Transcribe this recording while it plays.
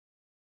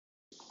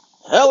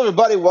Hello,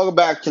 everybody. Welcome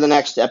back to the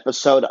next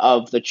episode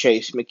of the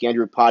Chase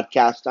McAndrew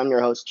podcast. I'm your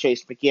host,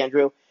 Chase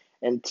McAndrew,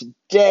 and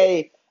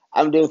today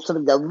I'm doing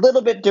something a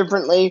little bit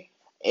differently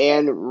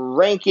and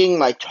ranking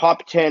my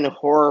top 10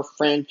 horror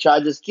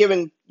franchises,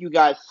 giving you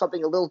guys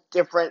something a little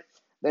different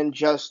than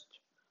just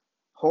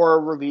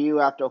horror review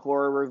after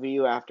horror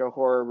review after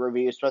horror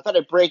review. So I thought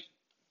I'd break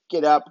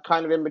it up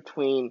kind of in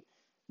between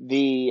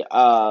the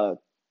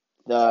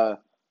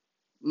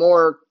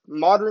more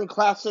modern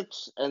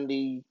classics and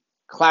the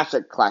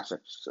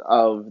classics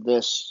of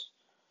this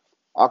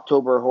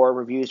October horror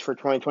reviews for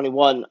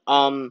 2021.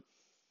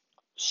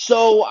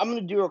 So I'm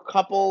gonna do a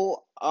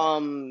couple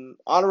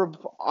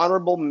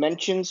honorable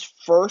mentions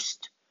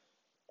first,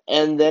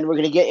 and then we're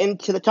gonna get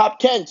into the top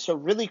 10. So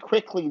really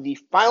quickly, the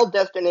Final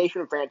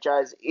Destination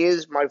franchise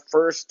is my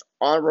first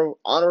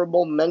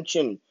honorable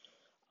mention.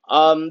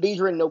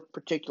 These are in no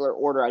particular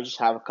order. I just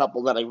have a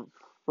couple that I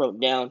wrote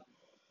down.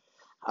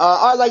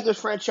 I like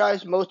this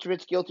franchise. Most of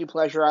it's guilty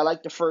pleasure. I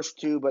like the first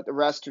two, but the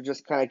rest are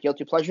just kind of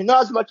guilty pleasure.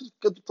 Not as much as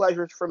guilty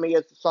pleasures for me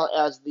as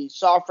the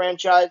Saw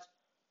franchise,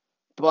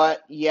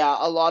 but yeah,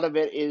 a lot of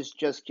it is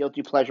just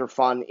guilty pleasure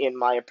fun, in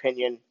my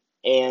opinion.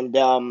 And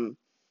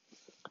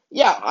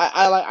yeah,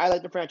 I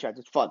like the franchise.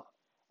 It's fun.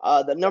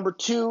 The number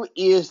two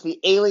is the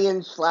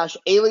Aliens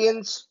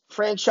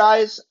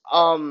franchise.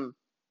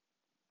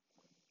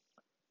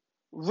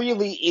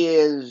 Really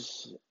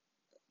is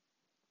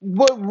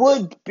what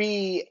would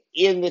be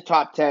in the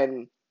top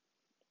 10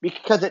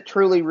 because it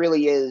truly,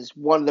 really is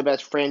one of the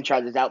best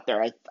franchises out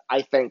there.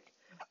 I think.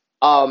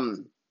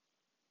 Um,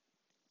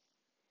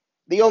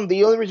 the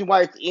only reason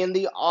why it's in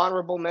the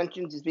honorable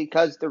mentions is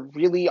because the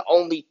really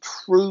only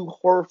true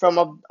horror film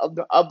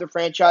of the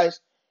franchise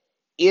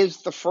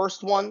is the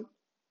first one.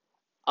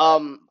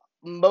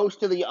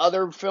 Most of the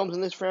other films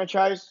in this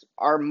franchise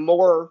are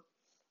more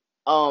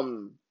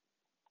um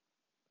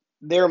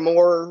they're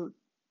more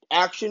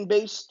action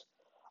based.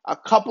 A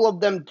couple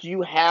of them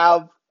do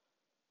have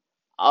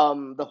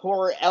the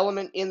horror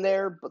element in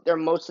there, but they're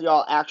mostly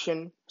all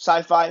action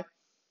sci-fi.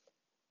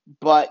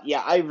 But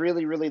yeah, I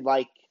really, really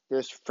like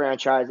this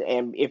franchise,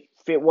 and if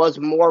it was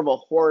more of a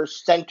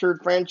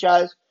horror-centered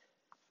franchise,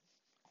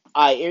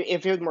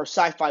 if it was more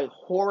sci-fi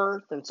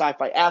horror than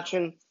sci-fi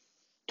action,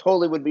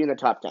 totally would be in the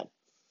top 10.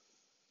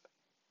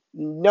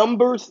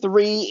 Number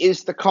three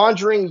is the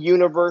Conjuring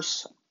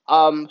universe.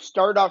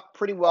 Started off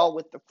pretty well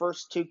with the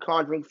first two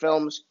Conjuring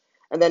films,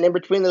 and then in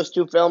between those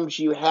two films,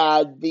 you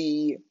had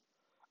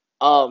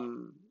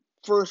um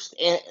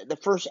the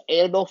first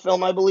Annabelle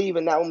film, I believe,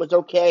 and that one was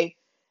okay.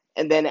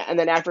 And then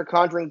after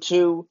Conjuring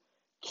 2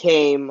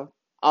 came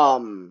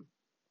um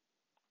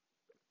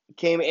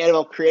came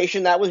Annabelle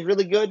Creation. That was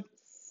really good.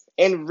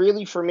 And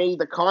really for me,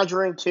 the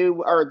Conjuring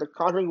 2 or the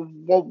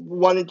Conjuring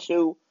 1 and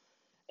 2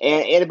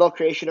 and Annabelle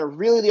Creation are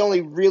really the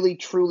only really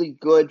truly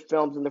good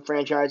films in the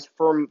franchise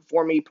for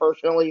me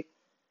personally.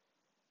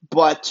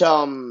 But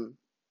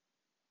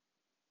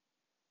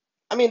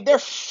I mean, they're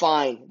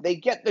fine. They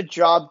get the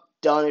job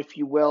done, if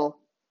you will.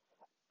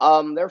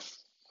 They're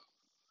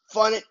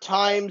fun at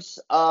times.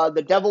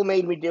 The Devil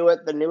Made Me Do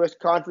It, the newest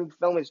Conjuring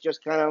film, is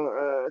just kind of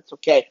it's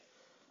okay.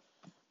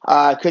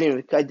 I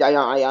couldn't even.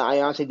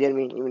 I honestly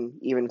didn't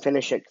even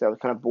finish it because I was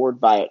kind of bored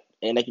by it,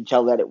 and I can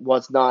tell that it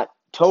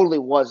totally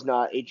was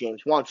not a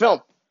James Wan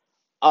film.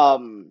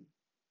 Um.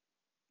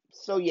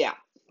 So yeah,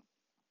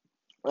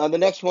 the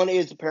next one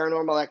is the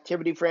Paranormal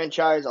Activity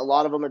franchise. A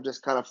lot of them are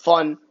just kind of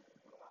fun.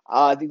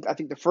 I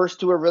think the first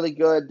two are really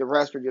good. The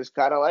rest are just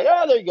kind of like,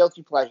 oh, they're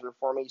guilty pleasure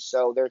for me,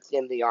 so they're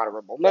in the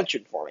honorable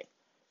mention for me.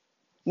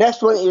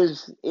 Next one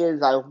is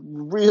I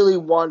really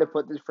wanted to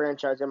put this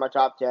franchise in my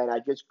top 10. I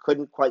just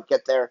couldn't quite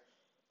get there.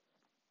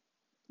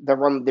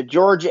 The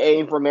George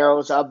A.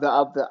 Romero's of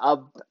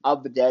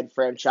the Dead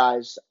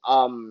franchise.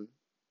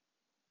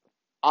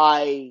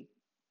 I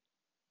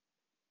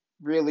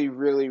really,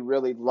 really,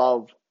 really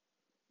love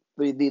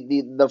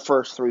the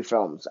first three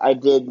films. I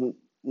did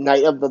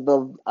Night of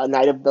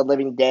the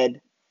Living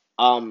Dead,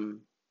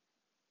 um,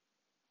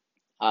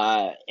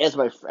 as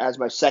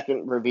my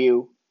second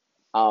review,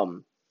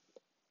 um,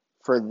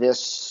 for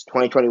this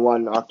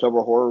 2021 October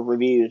horror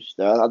reviews.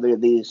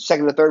 The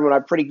second and third one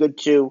are pretty good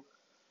too.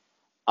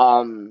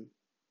 Um,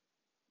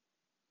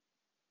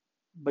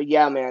 but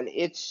yeah, man,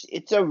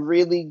 it's a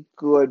really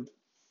good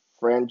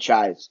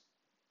franchise.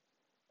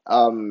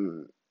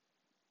 Um,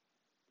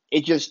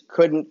 it just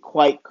couldn't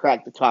quite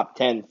crack the top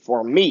 10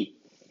 for me.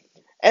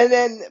 And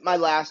then my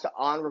last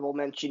honorable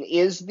mention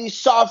is the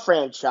Saw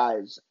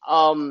franchise.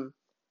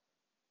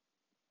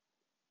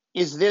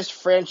 Is this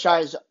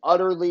franchise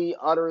utterly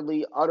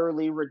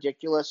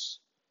ridiculous?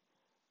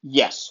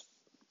 Yes.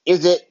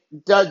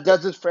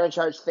 Does this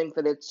franchise think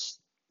that it's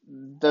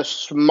the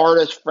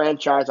smartest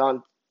franchise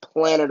on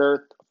planet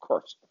Earth? Of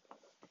course.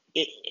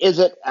 Is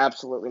it?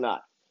 Absolutely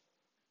not.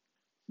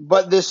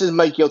 But this is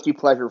my guilty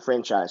pleasure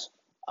franchise.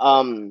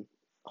 My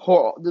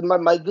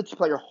guilty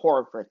pleasure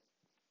horror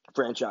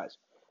franchise.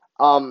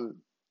 Um,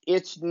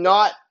 it's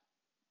not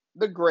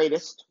the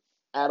greatest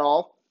at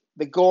all.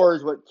 The gore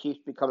is what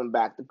keeps me coming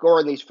back. The gore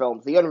in these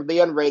films, the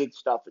unrated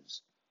stuff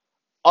is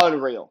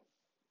unreal.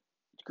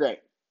 It's great.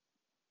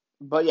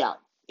 But yeah,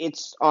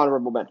 it's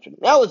honorable mention.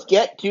 Now let's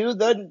get to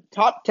the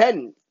top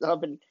 10.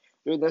 I've been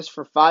doing this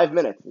for 5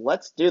 minutes.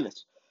 Let's do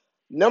this.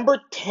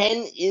 Number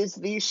 10 is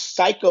the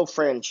Psycho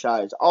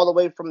franchise, all the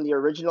way from the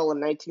original in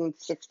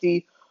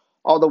 1960,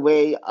 all the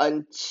way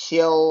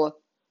until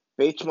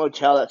Bates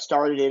Motel that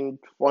started in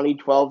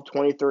 2012,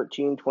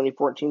 2013,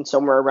 2014,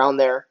 somewhere around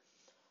there.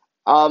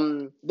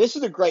 This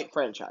is a great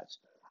franchise.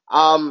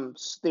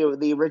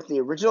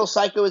 The original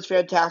Psycho is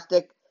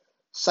fantastic.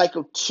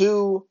 Psycho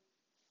 2,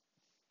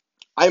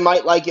 I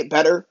might like it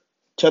better,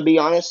 to be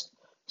honest.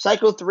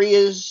 Psycho 3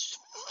 is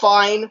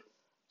fine.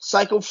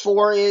 Psycho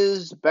 4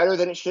 is better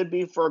than it should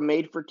be for a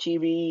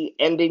made-for-TV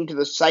ending to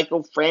the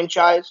Psycho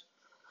franchise.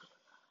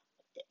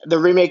 The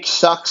remake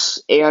sucks,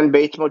 and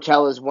Bates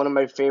Motel is one of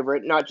my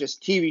favorite, not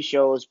just TV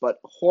shows, but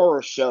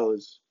horror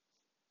shows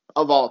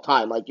of all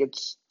time. Like,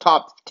 it's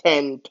top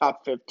 10,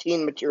 top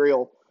 15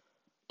 material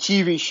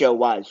TV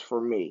show-wise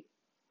for me.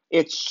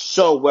 It's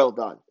so well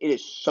done. It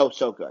is so,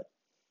 so good.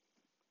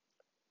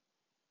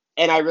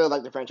 And I really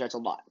like the franchise a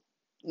lot.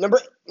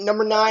 Number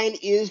 9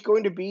 is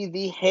going to be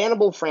the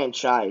Hannibal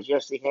franchise.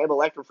 Yes, the Hannibal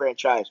Lecter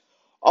franchise,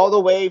 all the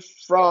way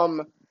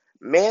from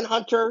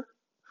Manhunter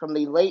from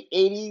the late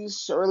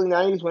 '80s, early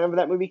 '90s, whenever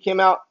that movie came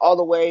out, all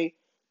the way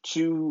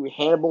to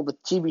Hannibal the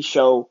TV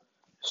show,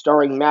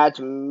 starring Mads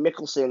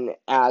Mikkelsen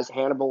as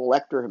Hannibal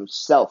Lecter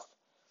himself.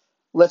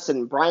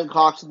 Listen, Brian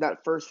Cox in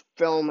that first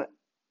film,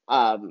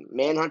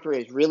 Manhunter,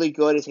 is really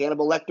good as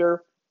Hannibal Lecter.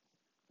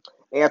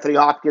 Anthony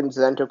Hopkins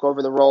then took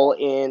over the role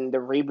in the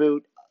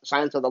reboot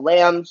Silence of the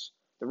Lambs,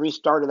 the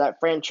restart of that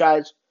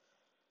franchise.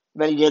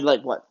 Then he did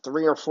like what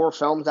 3 or 4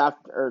 films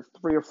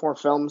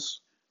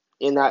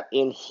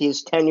in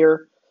his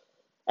tenure,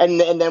 and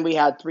then we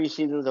had 3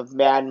 seasons of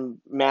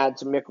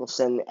Mads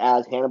Mikkelsen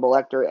as Hannibal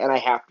Lecter, and I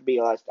have to be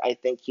honest, I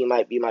think he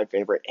might be my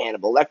favorite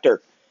Hannibal Lecter.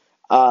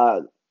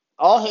 Uh,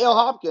 all hail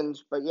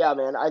Hopkins, but yeah,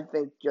 man, I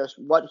think just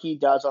what he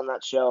does on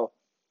that show,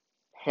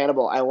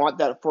 Hannibal. I want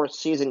that 4th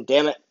season.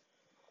 Damn it.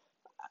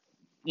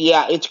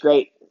 Yeah, it's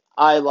great.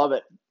 I love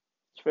it.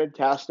 It's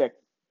fantastic.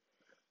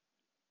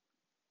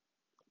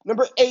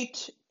 Number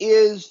 8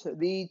 is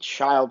the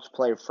Child's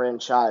Play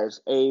franchise,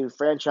 a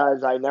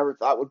franchise I never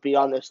thought would be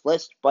on this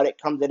list, but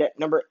it comes in at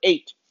number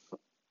 8.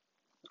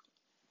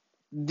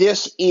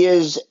 This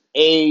is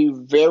a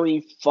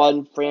very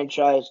fun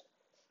franchise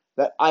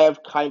that I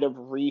have kind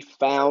of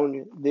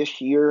refound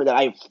this year, that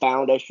I've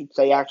found, I should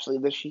say, actually,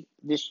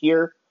 this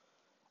year.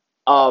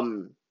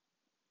 Um,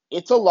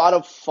 it's a lot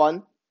of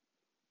fun.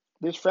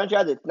 This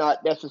franchise, it's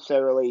not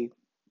necessarily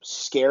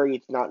scary.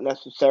 It's not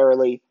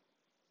necessarily,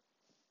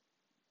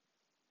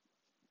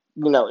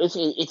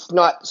 it's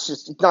not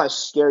a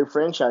scary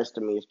franchise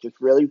to me. It's just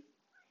really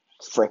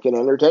freaking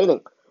entertaining.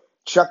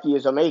 Chucky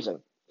is amazing.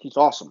 He's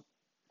awesome.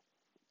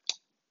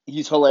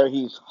 He's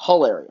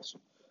hilarious.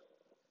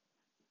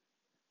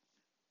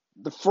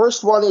 The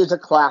first one is a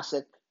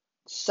classic.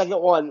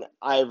 Second one,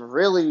 I've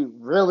really,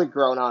 really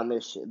grown on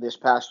this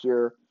past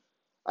year.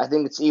 I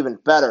think it's even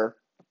better.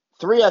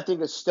 3, I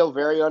think, is still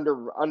very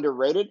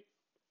underrated.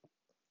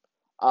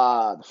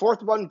 The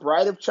fourth one,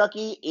 Bride of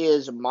Chucky,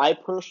 is my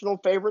personal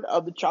favorite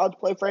of the Child's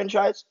Play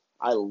franchise.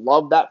 I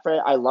love that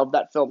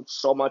film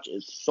so much.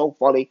 It's so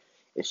funny.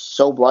 It's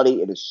so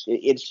bloody. It's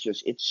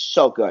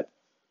so good.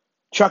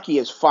 Chucky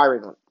is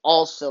firing on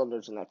all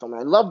cylinders in that film.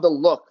 I love the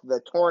look.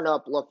 The torn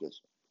up look is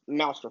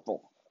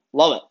masterful.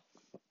 Love it.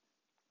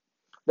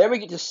 Then we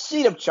get to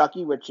Seed of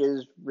Chucky, which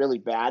is really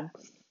bad.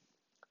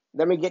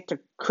 Then we get to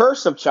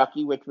Curse of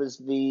Chucky, which was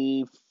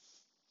the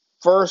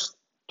first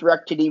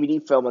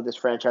direct-to-DVD film of this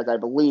franchise, I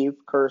believe.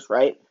 Curse,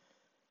 right?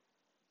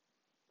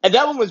 And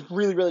that one was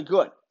really, really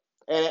good.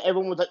 And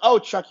everyone was like, oh,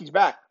 Chucky's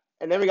back.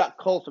 And then we got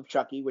Cult of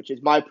Chucky, which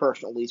is my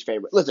personal least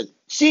favorite. Listen,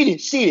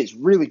 Seed is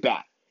really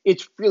bad.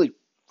 It's really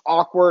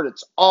awkward.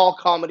 It's all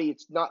comedy.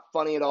 It's not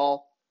funny at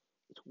all.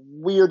 It's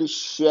weird as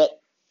shit.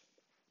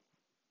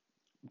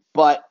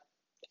 But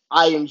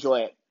I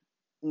enjoy it.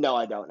 No,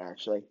 I don't,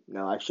 actually.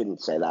 No, I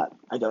shouldn't say that.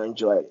 I don't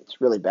enjoy it. It's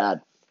really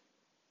bad.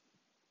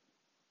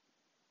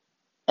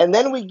 And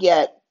then we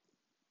get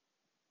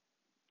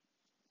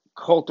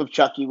Cult of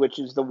Chucky, which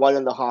is the one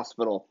in the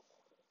hospital.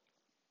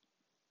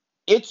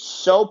 It's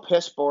so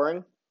piss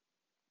boring.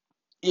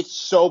 It's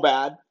so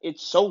bad.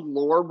 It's so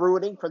lore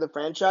ruining for the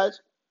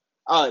franchise.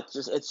 Oh,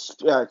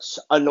 it's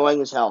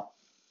annoying as hell.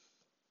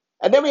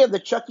 And then we have the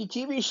Chucky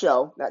TV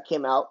show that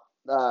came out,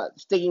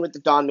 sticking with the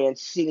Don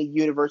Mancini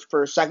universe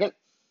for a second.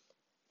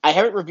 I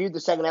haven't reviewed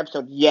the second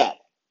episode yet,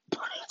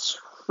 but it's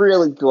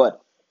really good.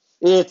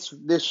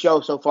 This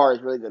show so far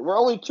is really good. We're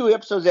only 2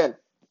 episodes in,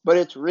 but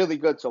it's really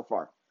good so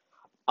far.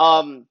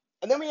 And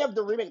then we have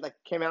the remake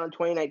that came out in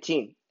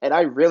 2019, and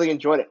I really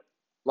enjoyed it,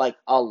 like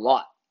a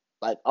lot,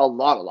 a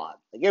lot.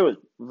 Like it was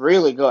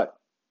really good.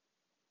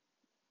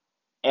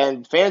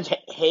 And fans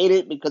hate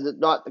it because it's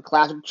not the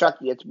classic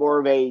Chucky. It's more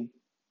of a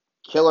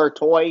killer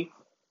toy,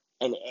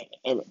 an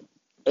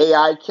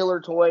AI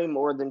killer toy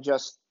more than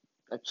just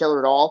a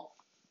killer doll.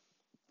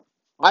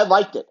 I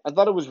liked it. I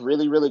thought it was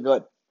really, really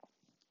good.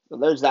 So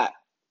there's that.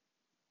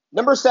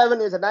 Number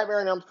 7 is a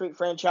Nightmare on Elm Street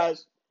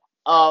franchise.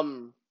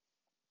 Um,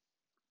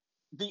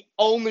 the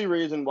only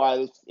reason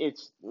why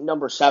it's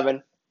number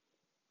 7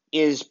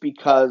 is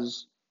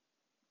because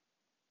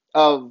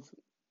of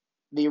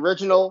the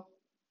original,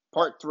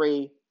 Part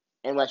 3,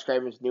 and Wes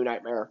Craven's New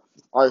Nightmare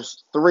are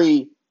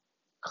 3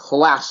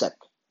 classic,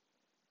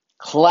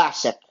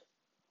 classic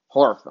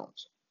horror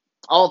films.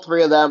 All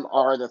 3 of them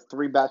are the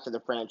 3 best of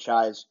the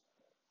franchise.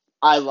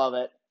 I love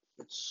it.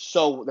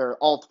 They're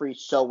all 3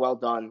 so well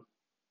done.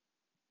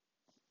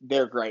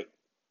 They're great.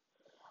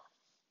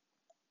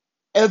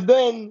 And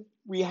then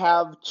we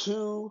have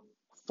 2,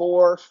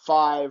 4,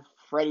 5,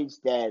 Freddy's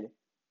Dead,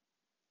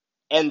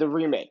 and the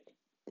remake.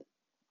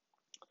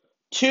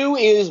 2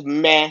 is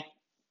meh.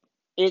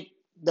 It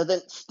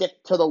doesn't stick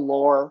to the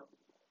lore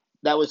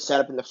that was set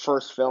up in the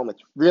first film.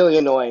 It's really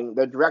annoying.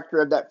 The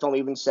director of that film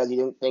even said he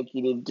didn't think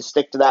he needed to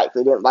stick to that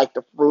because he didn't like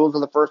the rules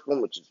of the first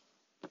one, which is,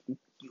 you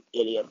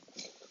idiot.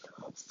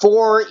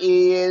 4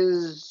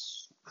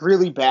 is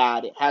really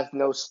bad. It has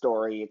no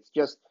story. It's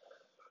just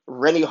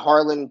Rennie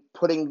Harlan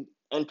putting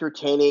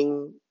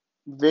entertaining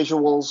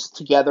visuals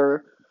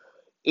together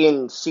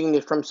from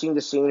scene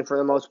to scene for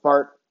the most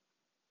part.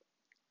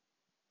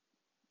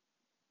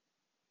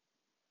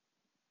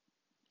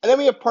 And then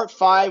we have Part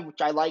 5,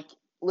 which I like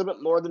a little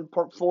bit more than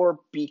Part 4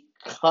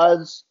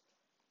 because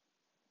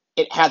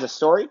it has a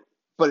story,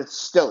 but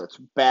it's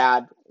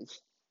bad.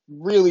 It's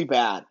really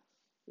bad.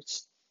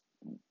 It's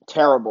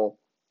terrible.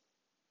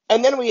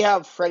 And then we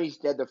have Freddy's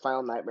Dead: The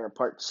Final Nightmare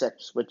Part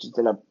 6, which is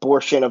an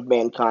abortion of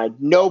mankind.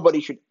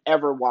 Nobody should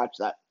ever watch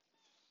that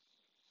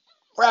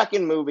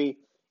fracking movie.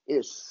 It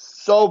is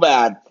so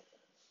bad.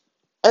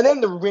 And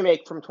then the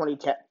remake from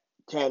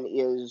 2010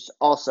 is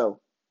also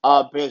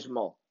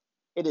abysmal.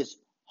 It is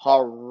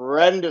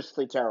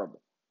horrendously terrible.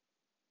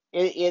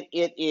 It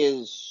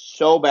is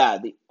so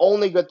bad. The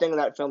only good thing in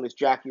that film is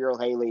Jackie Earle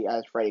Haley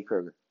as Freddy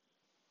Krueger.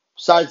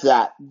 Besides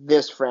that,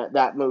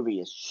 that movie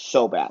is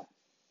so bad.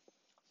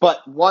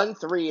 But 1,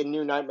 3, and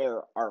New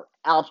Nightmare are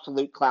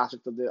absolute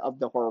classics of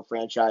the horror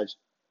franchise.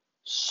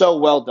 So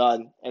well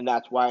done, and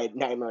that's why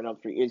Nightmare on Elm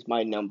Street is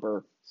my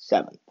number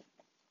 7.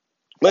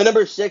 My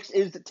number 6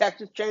 is the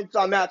Texas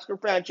Chainsaw Massacre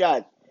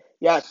franchise.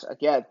 Yes,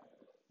 again,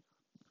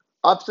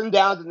 ups and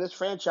downs in this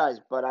franchise,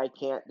 but I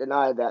can't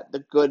deny that the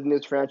good in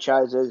this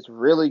franchise is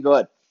really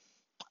good.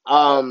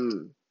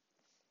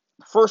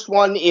 First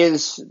one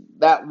is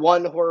that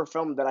one horror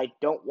film that I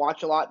don't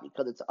watch a lot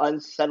because it's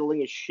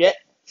unsettling as shit.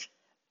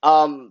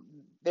 Um,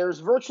 there's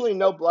virtually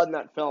no blood in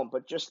that film,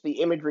 but just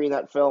the imagery in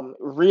that film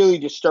really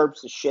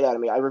disturbs the shit out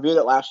of me. I reviewed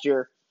it last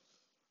year.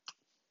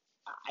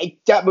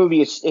 That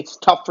movie it's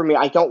tough for me.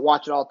 I don't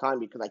watch it all the time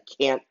because I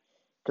can't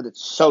because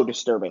it's so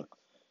disturbing.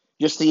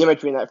 Just the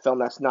imagery in that film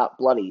that's not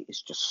bloody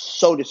is just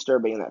so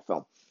disturbing in that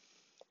film.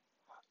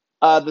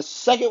 The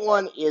second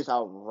one is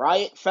a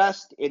riot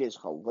fest. It is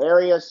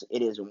hilarious.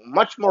 It is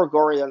much more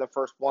gory than the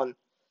first one.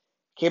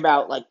 Came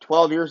out like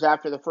 12 years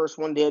after the first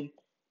one did.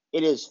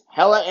 It is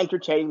hella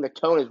entertaining. The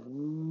tone is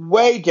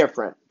way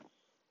different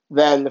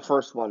than the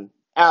first one.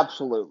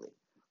 Absolutely.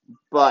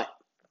 But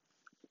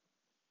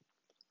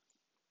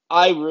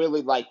I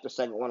really like the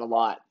second one a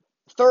lot.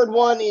 The third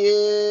one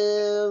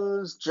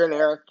is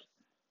generic.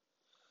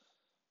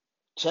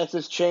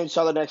 Texas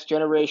Chainsaw The Next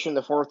Generation.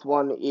 The fourth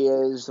one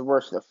is the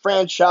worst of the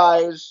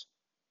franchise.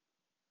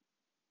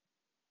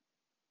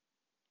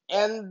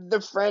 And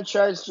the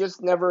franchise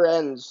just never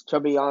ends, to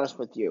be honest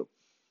with you.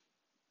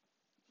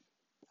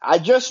 I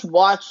just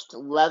watched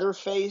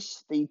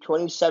Leatherface, the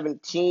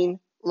 2017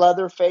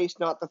 Leatherface,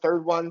 not the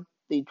third one,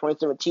 the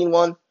 2017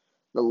 one,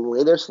 the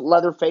latest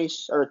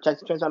Leatherface or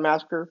Texas Chainsaw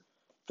Massacre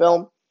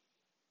film.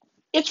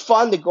 It's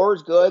fun. The gore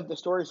is good. The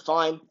story's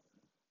fine.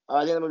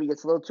 I think the movie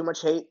gets a little too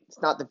much hate.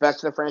 It's not the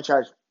best of the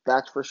franchise,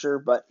 that's for sure,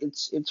 but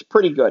it's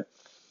pretty good.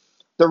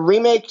 The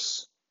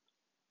remakes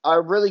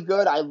are really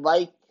good. I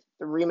like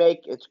the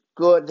remake. It's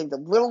good. I think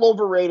it's a little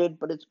overrated,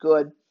 but it's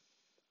good.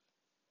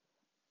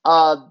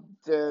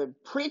 The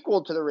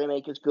prequel to the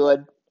remake is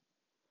good.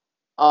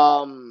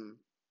 Um,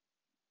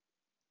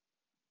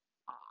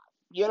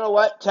 you know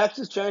what?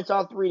 Texas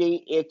Chainsaw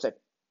 3D, it's a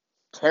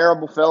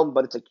terrible film,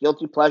 but it's a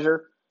guilty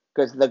pleasure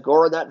because the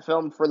gore in that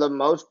film, for the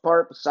most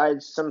part,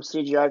 besides some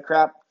CGI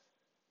crap,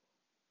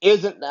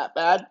 isn't that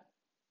bad.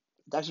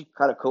 It's actually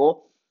kind of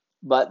cool,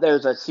 but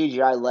there's a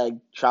CGI leg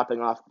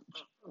chopping off,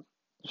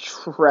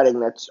 shredding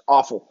that's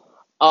awful.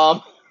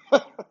 Um,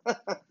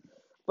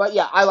 but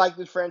yeah, I like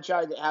this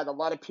franchise. It has a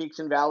lot of peaks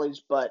and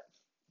valleys, but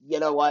you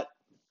know what?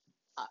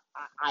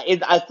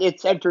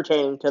 It's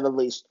entertaining to the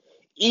least.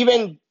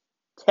 Even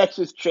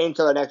Texas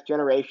Chainsaw The Next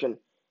Generation,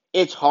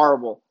 it's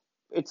horrible.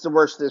 It's the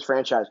worst of this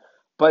franchise,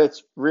 but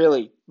it's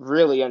really,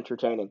 really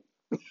entertaining.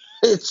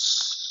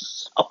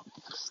 It's so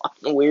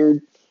fucking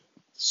weird.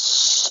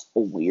 So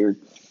weird.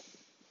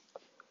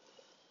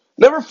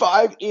 Number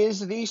 5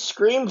 is the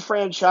Scream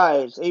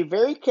franchise, a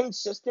very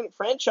consistent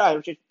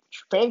franchise,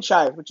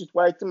 which is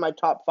why it's in my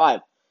top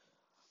 5.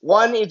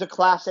 1 is a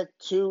classic,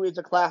 2 is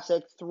a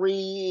classic,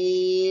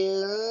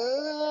 3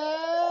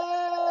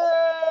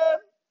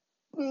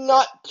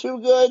 not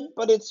too good,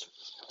 but it's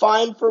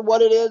fine for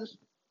what it is.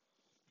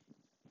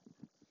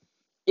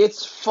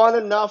 It's fun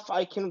enough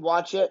I can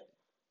watch it.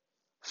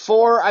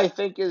 4, I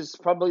think, is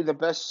probably the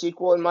best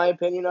sequel, in my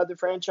opinion, of the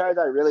franchise.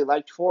 I really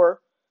liked 4.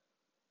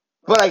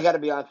 But I gotta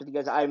be honest with you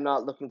guys, I'm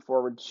not looking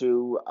forward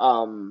to,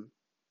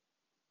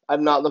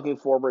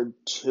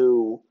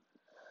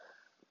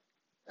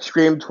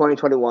 Scream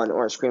 2021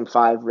 or Scream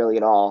 5 really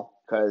at all.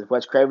 Because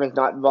Wes Craven's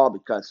not involved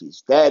because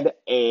he's dead,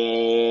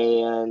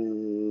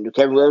 and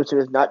Kevin Williamson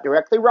is not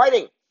directly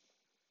writing.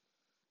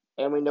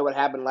 And we know what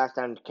happened last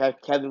time.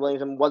 Kevin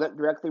Williamson wasn't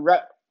directly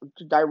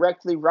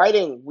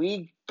writing.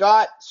 We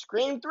got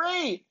Scream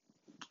 3.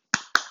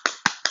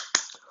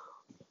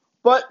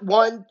 But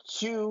 1,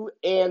 2,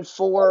 and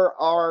 4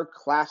 are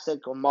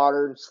classic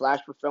modern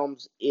slasher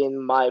films,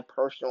 in my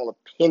personal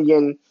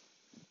opinion,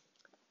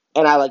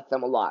 and I like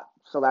them a lot.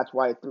 So that's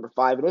why it's number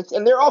 5.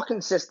 And they're all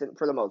consistent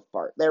for the most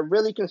part. They're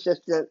really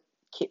consistent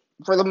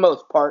for the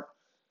most part.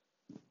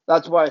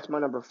 That's why it's my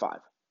number 5.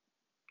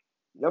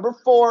 Number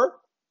 4,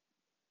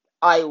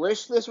 I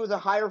wish this was a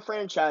higher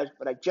franchise,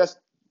 but I just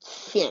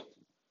can't.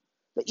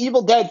 The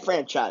Evil Dead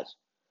franchise.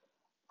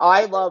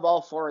 I love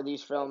all 4 of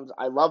these films.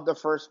 I love the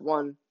first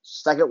one.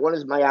 Second one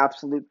is my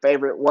absolute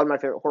favorite. One of my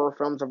favorite horror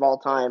films of all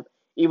time.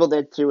 Evil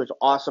Dead 2 is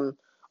awesome.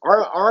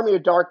 Army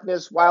of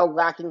Darkness, while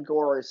lacking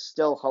gore, is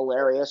still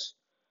hilarious.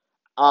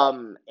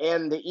 And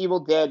the Evil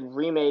Dead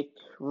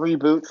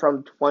reboot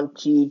from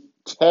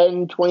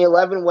 2010,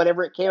 2011,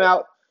 whenever it came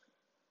out.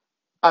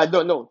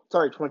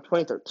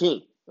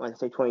 2013. I want to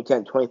say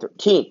 2010,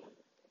 2013.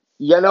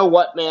 You know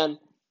what, man?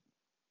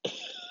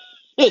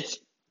 It's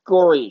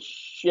gory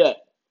shit.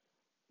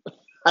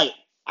 I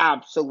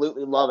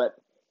absolutely love it.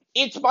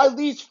 It's my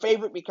least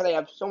favorite because I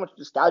have so much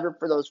nostalgia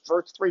for those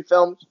first 3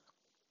 films.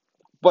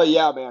 But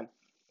yeah, man.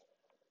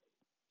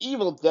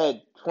 Evil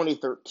Dead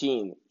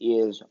 2013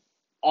 is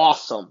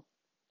awesome.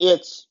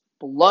 It's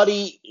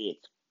bloody,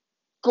 it's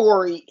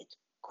gory, it's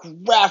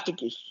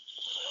graphic as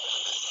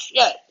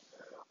shit.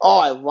 Oh,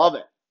 I love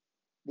it.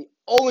 The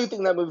only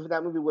thing that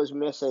movie was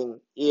missing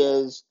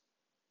is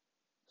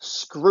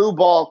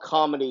screwball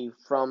comedy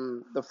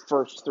from the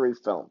first 3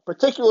 films,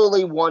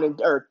 particularly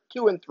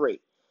 2 and 3,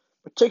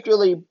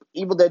 particularly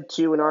Evil Dead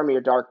 2 and Army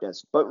of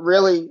Darkness. But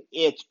really,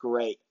 it's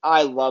great.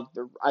 I loved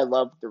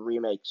the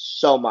remake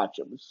so much.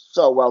 It was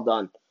so well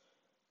done.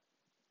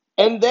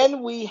 And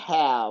then we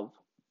have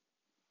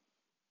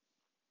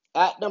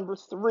at number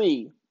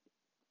 3.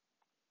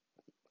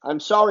 I'm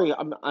sorry,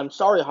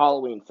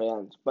 Halloween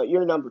fans, but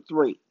you're number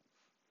 3.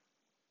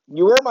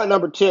 You were my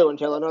number 2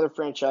 until another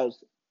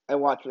franchise I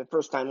watched for the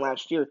first time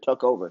last year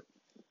took over.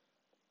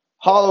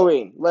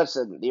 Halloween.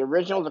 Listen, the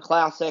original is a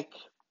classic.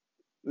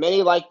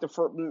 Many like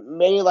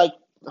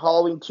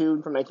Halloween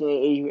 2 from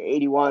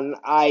 1981.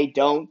 I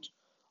don't.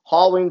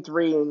 Halloween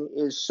 3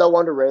 is so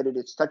underrated.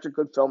 It's such a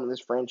good film in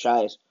this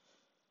franchise.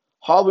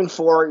 Halloween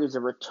 4 is a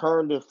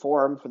return to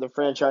form for the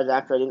franchise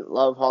after I didn't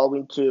love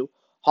Halloween 2.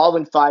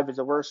 Halloween 5 is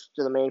the worst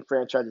to the main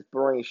franchise. It's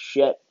boring as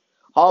shit.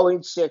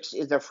 Halloween 6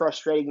 is a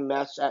frustrating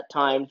mess at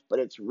times, but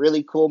it's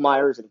really cool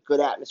Myers and good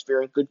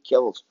atmosphere and good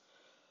kills.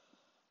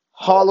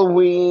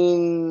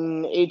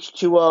 Halloween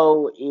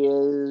H2O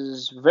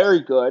is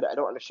very good. I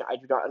do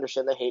not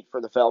understand the hate for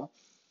the film.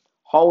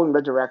 Halloween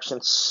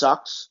Resurrection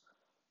sucks.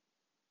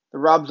 The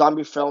Rob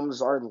Zombie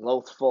films are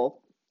loathful.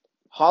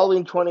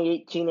 Halloween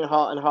 2018 and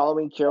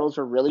Halloween Kills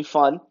are really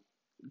fun.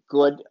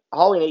 Good.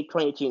 Halloween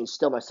 2018 is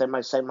still my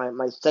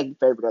second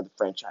favorite of the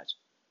franchise.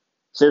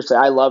 Seriously,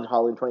 I loved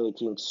Halloween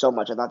 2018 so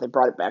much. I thought they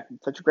brought it back in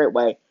such a great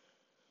way.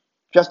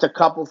 Just a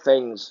couple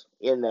things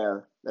in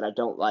there that I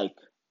don't like.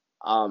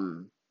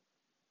 Not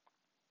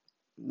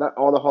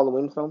all the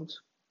Halloween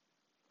films?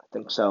 I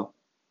think so.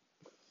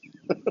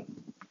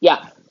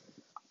 Yeah,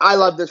 I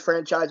love this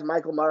franchise.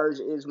 Michael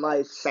Myers is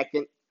my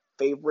second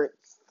favorite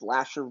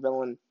slasher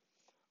villain.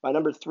 My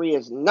number 3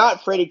 is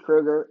not Freddy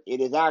Krueger.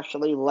 It is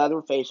actually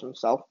Leatherface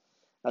himself.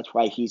 That's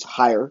why he's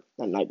higher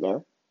than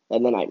the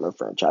Nightmare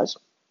franchise.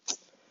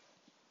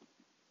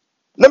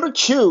 Number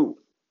 2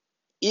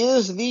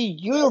 is the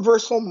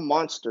Universal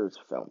Monsters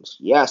films.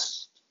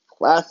 Yes,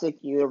 classic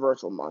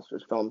Universal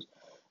Monsters films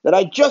that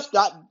I'm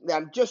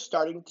just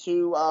starting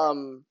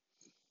to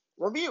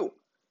review.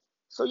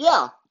 So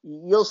yeah,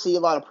 you'll see a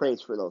lot of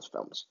praise for those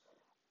films.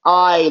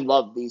 I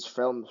love these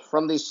films.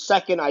 From the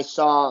second I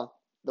saw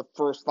the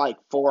first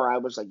 4, I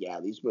was like, yeah,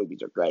 these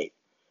movies are great.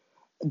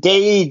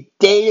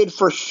 Dated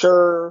for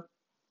sure,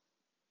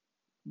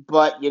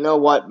 but you know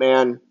what,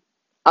 man?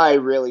 I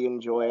really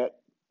enjoy it.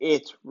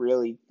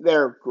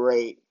 They're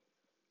great.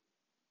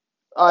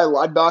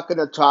 I'm not going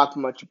to talk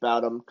much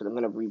about them because I'm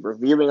going to be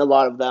reviewing a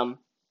lot of them,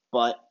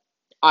 but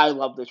I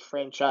love this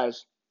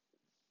franchise.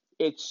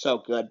 It's so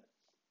good.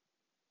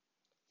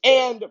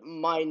 And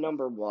my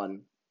number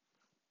 1,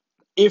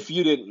 if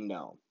you didn't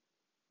know,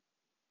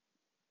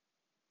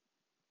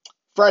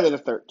 Friday the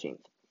 13th.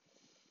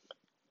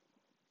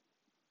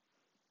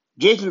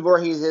 Jason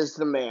Voorhees is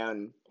the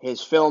man.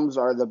 His films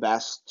are the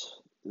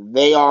best.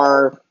 They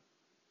are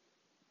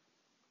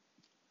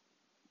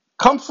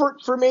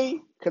comfort for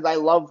me because I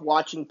love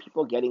watching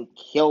people getting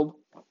killed.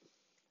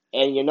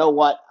 And you know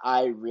what?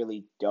 I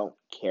really don't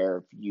care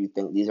if you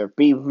think these are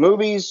B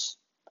movies.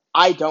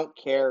 I don't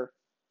care.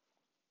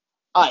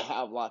 I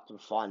have lots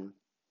of fun,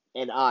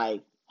 and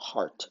I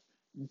heart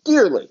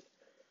dearly.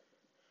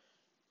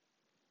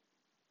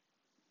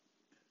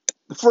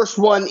 The first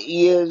one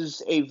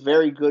is a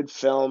very good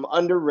film,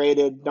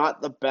 underrated,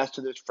 not the best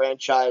of this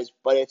franchise,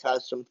 but it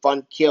has some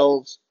fun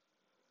kills.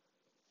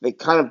 They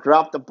kind of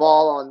dropped the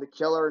ball on the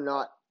killer,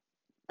 not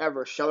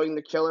ever showing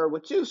the killer,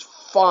 which is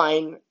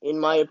fine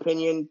in my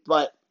opinion,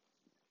 but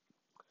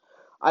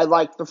I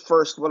like the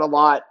first one a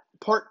lot.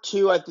 Part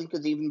two, I think,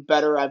 is even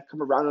better. I've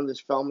come around on this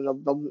film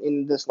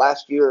in this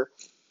last year.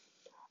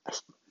 I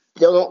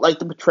still don't like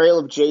the portrayal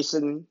of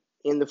Jason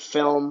in the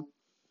film,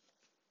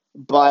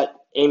 but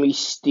Amy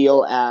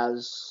Steele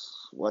as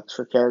what's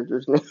her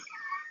character's name?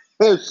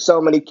 There's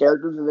so many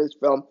characters in this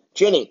film.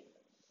 Ginny.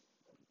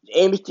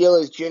 Amy Steele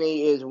as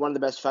Ginny is one of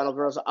the best final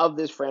girls of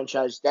this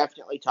franchise.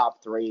 Definitely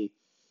top three.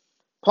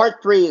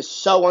 Part three is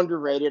so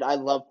underrated. I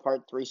love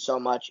part three so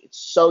much. It's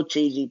so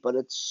cheesy, but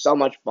it's so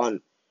much fun.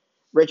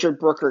 Richard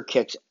Brooker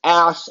kicks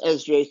ass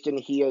as Jason.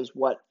 He is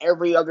what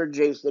every other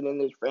Jason in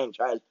this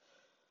franchise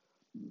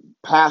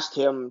past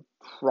him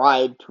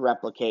tried to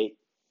replicate.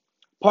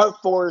 Part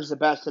four is the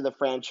best of the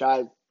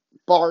franchise,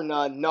 bar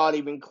none, not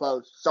even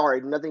close.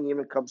 Sorry, nothing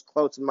even comes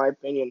close in my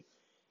opinion.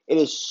 It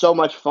is so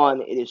much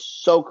fun. It is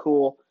so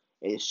cool.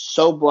 It is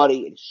so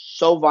bloody. It is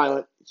so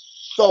violent.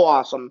 It's so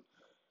awesome.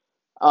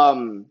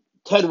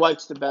 Ted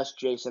White's the best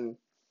Jason,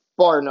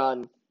 bar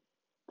none.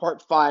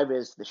 Part five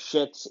is the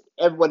shits.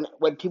 Everyone,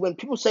 when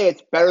people say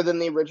it's better than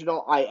the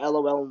original, I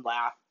LOL and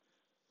laugh.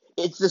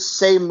 It's the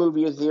same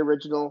movie as the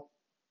original.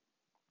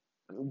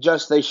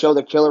 Just they show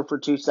the killer for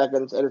 2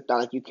 seconds, and it's not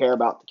like you care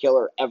about the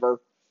killer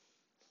ever.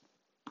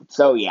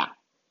 So yeah.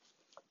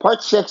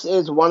 Part six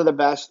is one of the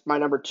best, my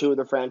number two of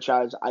the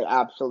franchise. I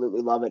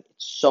absolutely love it.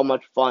 It's so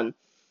much fun.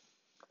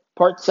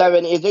 Part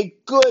seven is a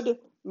good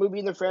movie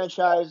in the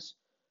franchise.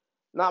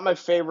 Not my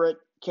favorite.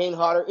 Kane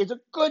Hodder is a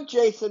good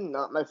Jason,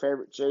 not my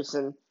favorite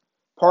Jason.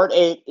 Part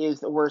 8 is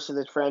the worst of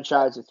this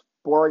franchise. It's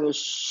boring as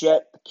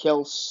shit. The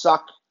kills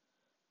suck.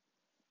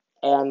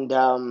 And,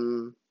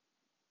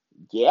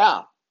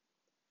 yeah.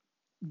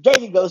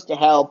 Jason Goes to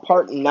Hell,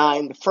 Part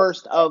 9, the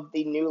first of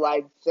the New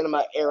Line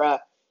Cinema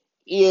era,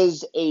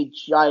 is a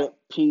giant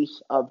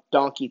piece of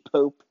donkey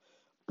poop.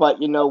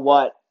 But you know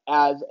what?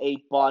 As a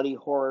body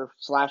horror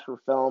slasher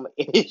film,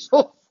 it is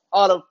a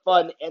lot of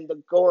fun, and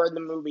the gore in the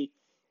movie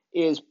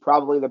is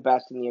probably the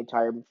best in the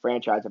entire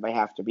franchise, if I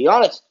have to be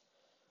honest.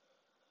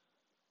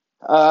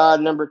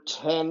 Number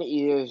 10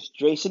 is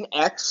Jason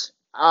X.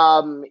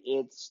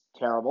 It's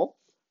terrible,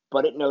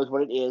 but it knows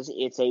what it is.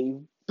 It's a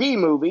B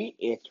movie.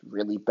 It's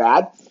really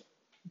bad,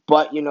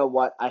 but you know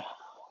what? I have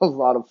a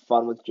lot of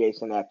fun with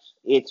Jason X.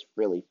 It's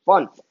really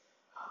fun.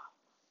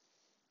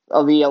 The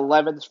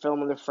 11th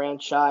film in the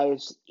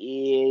franchise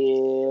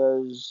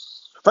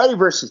is Freddy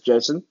vs.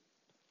 Jason.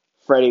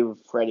 Freddy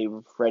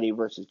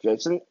versus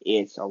Jason.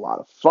 It's a lot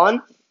of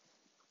fun.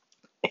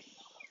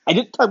 I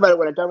didn't talk about it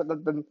when I talked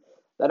about the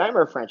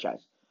Nightmare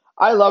franchise.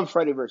 I love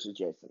Freddy vs.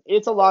 Jason.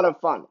 It's a lot of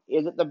fun.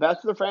 Is it the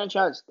best of the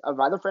franchise, of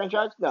either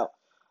franchise? No.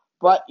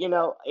 But, you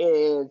know,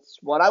 it's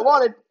what I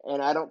wanted,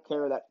 and I don't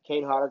care that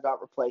Kane Hodder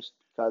got replaced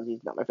because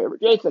he's not my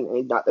favorite Jason, and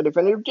he's not the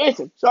definitive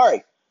Jason.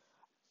 Sorry.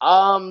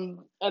 And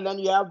then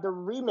you have the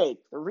remake,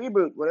 the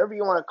reboot, whatever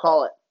you want to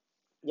call it.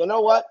 You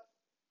know what?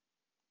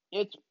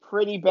 It's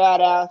pretty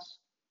badass.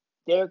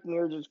 Derek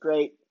Mears is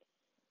great.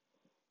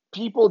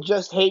 People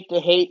just hate to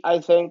hate, I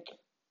think.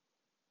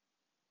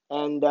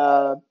 And,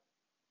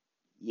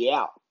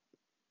 yeah.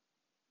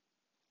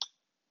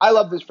 I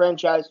love this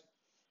franchise.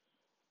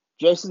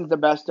 Jason's the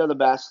best of the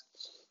best.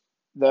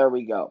 There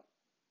we go.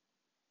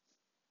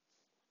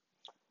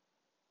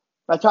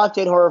 My top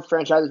 10 horror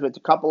franchises with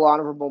a couple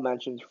honorable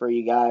mentions for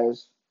you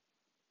guys.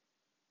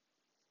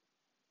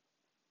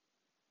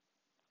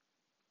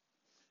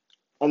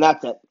 And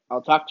that's it.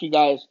 I'll talk to you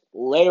guys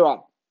later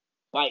on.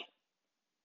 Bye.